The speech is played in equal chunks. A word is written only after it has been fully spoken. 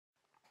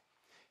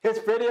It's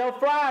Video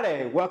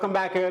Friday. Welcome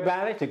back,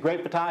 everybody, to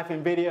Great Photography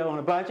and Video on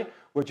a Budget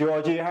with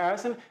George E.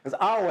 Harrison. As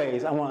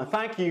always, I want to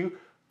thank you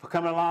for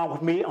coming along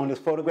with me on this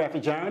photography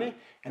journey.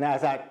 And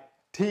as I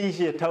teased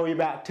you, told you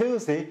about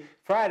Tuesday,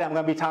 Friday, I'm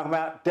going to be talking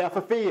about depth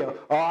of field,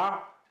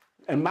 or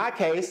in my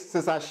case,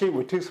 since I shoot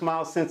with two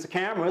small sensor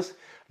cameras,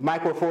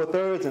 micro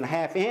 4/3 and a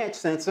 1/2 inch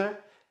sensor,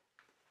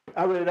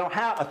 I really don't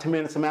have a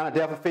tremendous amount of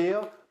depth of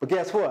field, but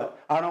guess what?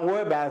 I don't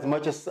worry about it as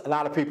much as a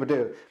lot of people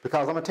do,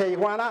 because I'm going to tell you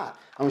why not.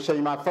 I'm going to show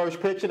you my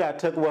first picture that I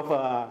took with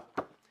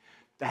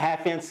the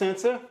 1/2 inch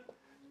sensor.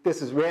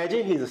 This is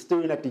Reggie. He's a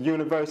student at the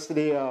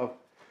University of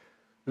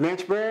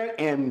Lynchburg,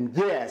 and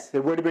yes,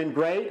 it would have been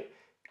great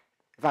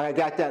if I had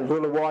got that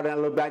little water and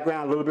a little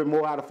background, a little bit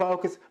more out of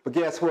focus, but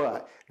guess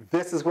what?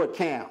 This is what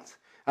counts.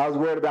 I was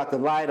worried about the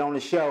light on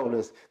his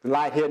shoulders, the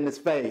light hitting his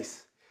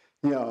face.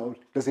 You know,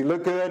 does he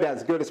look good?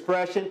 Has good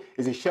expression?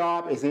 Is he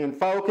sharp? Is he in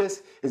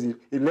focus? Is he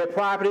lit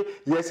properly?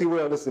 Yes, he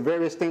will. This is a very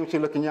distinguished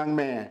looking young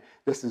man.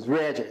 This is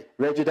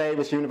Reggie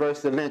Davis,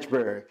 University of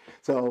Lynchburg.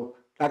 So,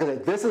 like I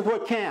said, this is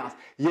what counts.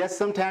 Yes,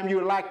 sometimes you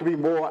would like to be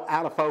more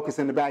out of focus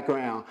in the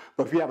background,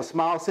 but if you have a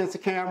small sensor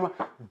camera,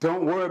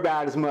 don't worry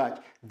about it as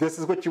much. This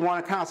is what you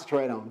want to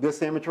concentrate on,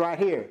 this image right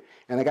here.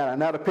 And I got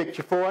another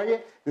picture for you.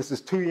 This is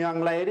two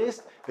young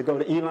ladies that go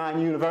to Elon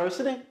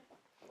University.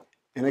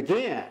 And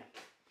again,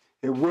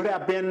 it would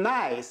have been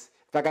nice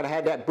if I could have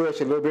had that bush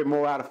a little bit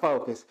more out of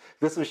focus.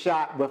 This was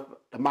shot with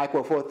the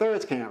micro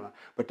 4/3 camera.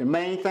 But the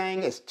main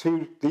thing is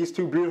these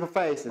two beautiful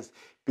faces.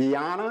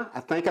 Biana, I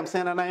think I'm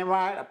saying her name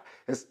right.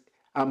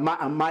 I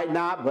might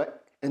not,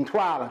 but and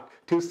Twyla,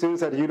 two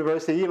students at the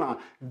University of Elon.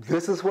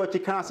 This is what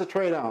you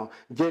concentrate on,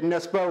 getting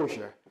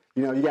exposure.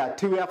 You know, you got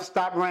two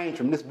f-stop range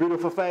from this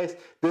beautiful face,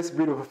 this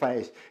beautiful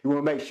face. You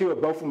want to make sure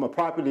both of them are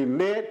properly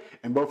lit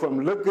and both of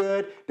them look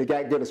good. They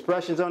got good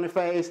expressions on their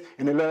face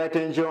and they look like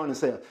they're enjoying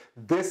themselves.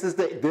 This is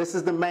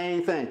the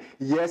main thing.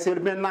 Yes, it would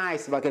have been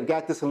nice if I could have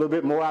got this a little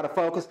bit more out of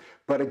focus,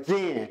 but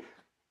again,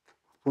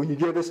 when you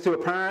give this to a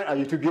parent or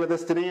you give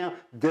this to them,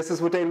 this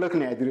is what they're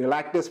looking at. Do they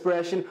like the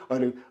expression, or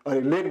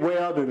they lit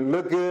well, do they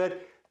look good?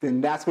 Then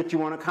that's what you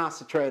want to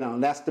concentrate on.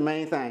 That's the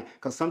main thing.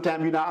 Because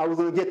sometimes you're not always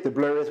going to get the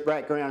blurriest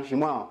backgrounds you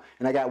want.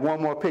 And I got one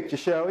more picture to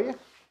show you.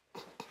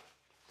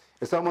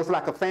 It's almost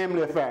like a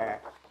family affair.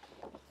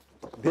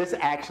 This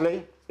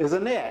actually is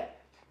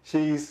Annette.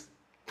 She's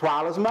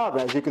Twyla's mother,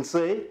 as you can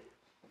see.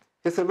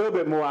 It's a little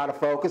bit more out of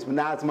focus, but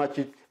not as much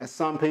as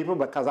some people,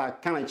 because I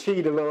kind of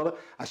cheated a little.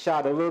 I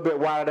shot a little bit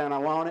wider than I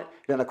wanted,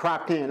 then I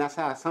cropped in. That's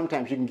how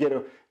sometimes you can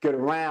get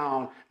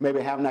around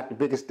maybe having not the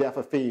biggest depth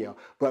of field.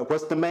 But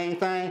what's the main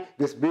thing?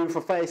 This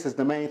beautiful face is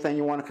the main thing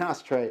you want to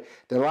concentrate.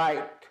 The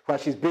light, while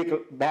she's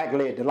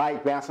backlit, the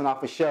light bouncing off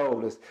her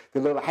shoulders,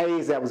 the little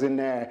haze that was in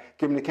there,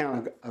 giving the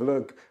kind of a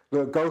little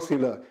ghostly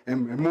look.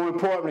 And more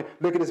importantly,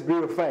 look at this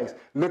beautiful face.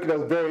 Look at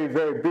those very,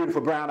 very beautiful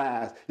brown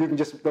eyes. You can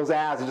those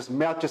eyes will just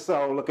melt your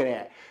soul looking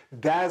at.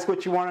 That is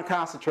what you want to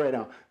concentrate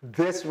on.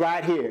 This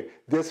right here,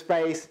 this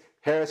face,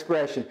 hair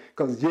expression.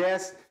 Because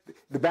yes,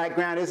 the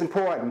background is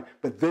important,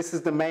 but this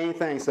is the main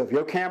thing. So if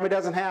your camera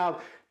doesn't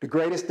have the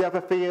greatest depth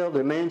of field,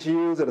 the lens you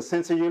use or the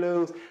sensor you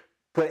use,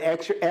 put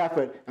extra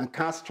effort on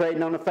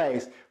concentrating on the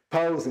face,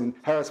 posing,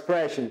 her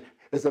expression.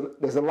 There's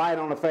a light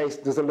on the face,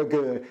 does it look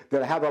good?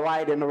 Does it have the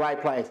light in the right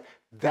place?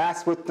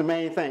 That's what's the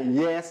main thing.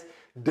 Yes,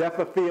 depth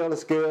of field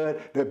is good,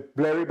 the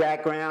blurry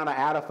background, or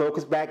out of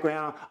focus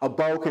background, a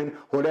Boken,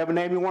 whatever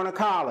name you want to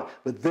call it.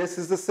 But this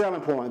is the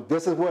selling point.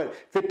 This is what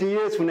 50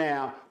 years from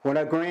now, when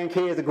our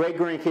grandkids, the great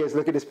grandkids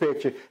look at this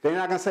picture, they're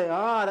not going to say,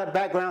 oh, that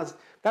background's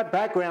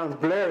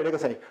blurry. They're going to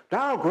say,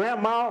 oh,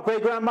 grandma,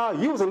 great grandma,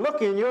 you was a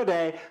looky in your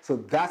day. So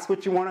that's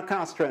what you want to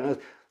concentrate on.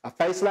 A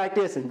face like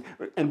this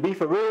and be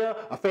for real,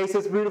 a face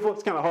that's beautiful,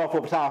 it's kind of hard for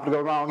a photographer to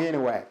go wrong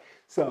anyway.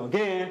 So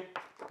again,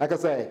 like I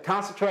say,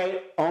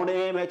 concentrate on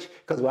the image,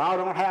 because we all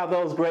don't have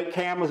those great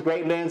cameras,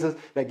 great lenses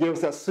that give us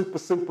that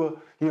super,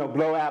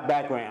 blowout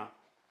background.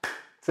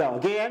 So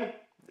again,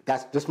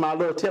 that's just my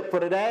little tip for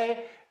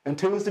today. And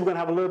Tuesday, we're going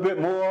to have a little bit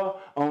more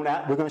on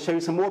that. We're going to show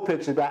you some more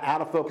pictures about out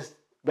of focus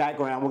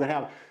background. We're going to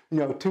have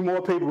two more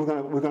people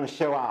we're going to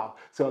show off.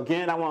 So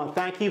again, I want to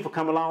thank you for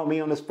coming along with me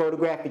on this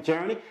photographic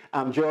journey.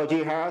 I'm George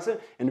E. Harrison,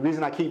 and the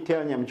reason I keep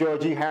telling you I'm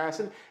George E.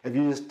 Harrison, if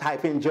you just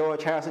type in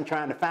George Harrison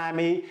trying to find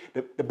me,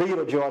 the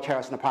Beatle George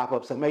Harrison will pop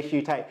up. So make sure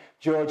you type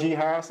George E.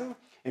 Harrison.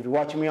 If you're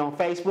watching me on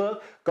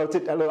Facebook, go to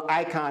that little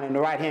icon in the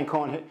right-hand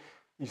corner.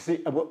 You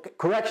see,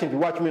 correction, if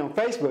you're watching me on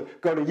Facebook,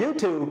 go to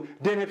YouTube,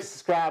 then hit the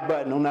subscribe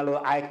button on that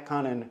little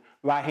icon in the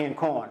right-hand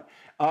corner.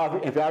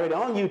 If you're already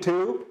on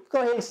YouTube,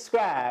 go ahead and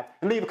subscribe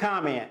and leave a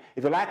comment.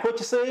 If you like what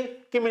you see,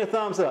 give me a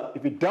thumbs up.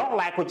 If you don't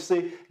like what you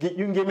see, you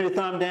can give me the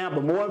thumb down,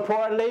 but more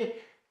importantly,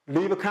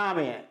 leave a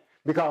comment.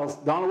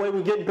 Because the only way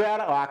we get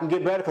better, or I can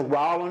get better, because we're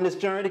all on this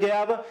journey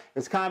together,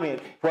 is comment.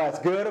 Whether it's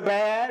good or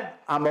bad,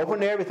 I'm open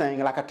to everything.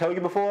 And like I told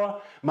you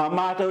before, my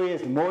motto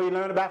is the more you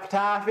learn about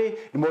photography,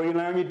 the more you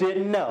learn you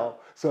didn't know.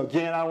 So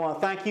again, I want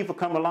to thank you for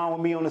coming along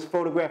with me on this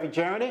photographic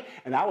journey,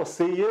 and I will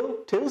see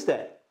you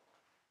Tuesday.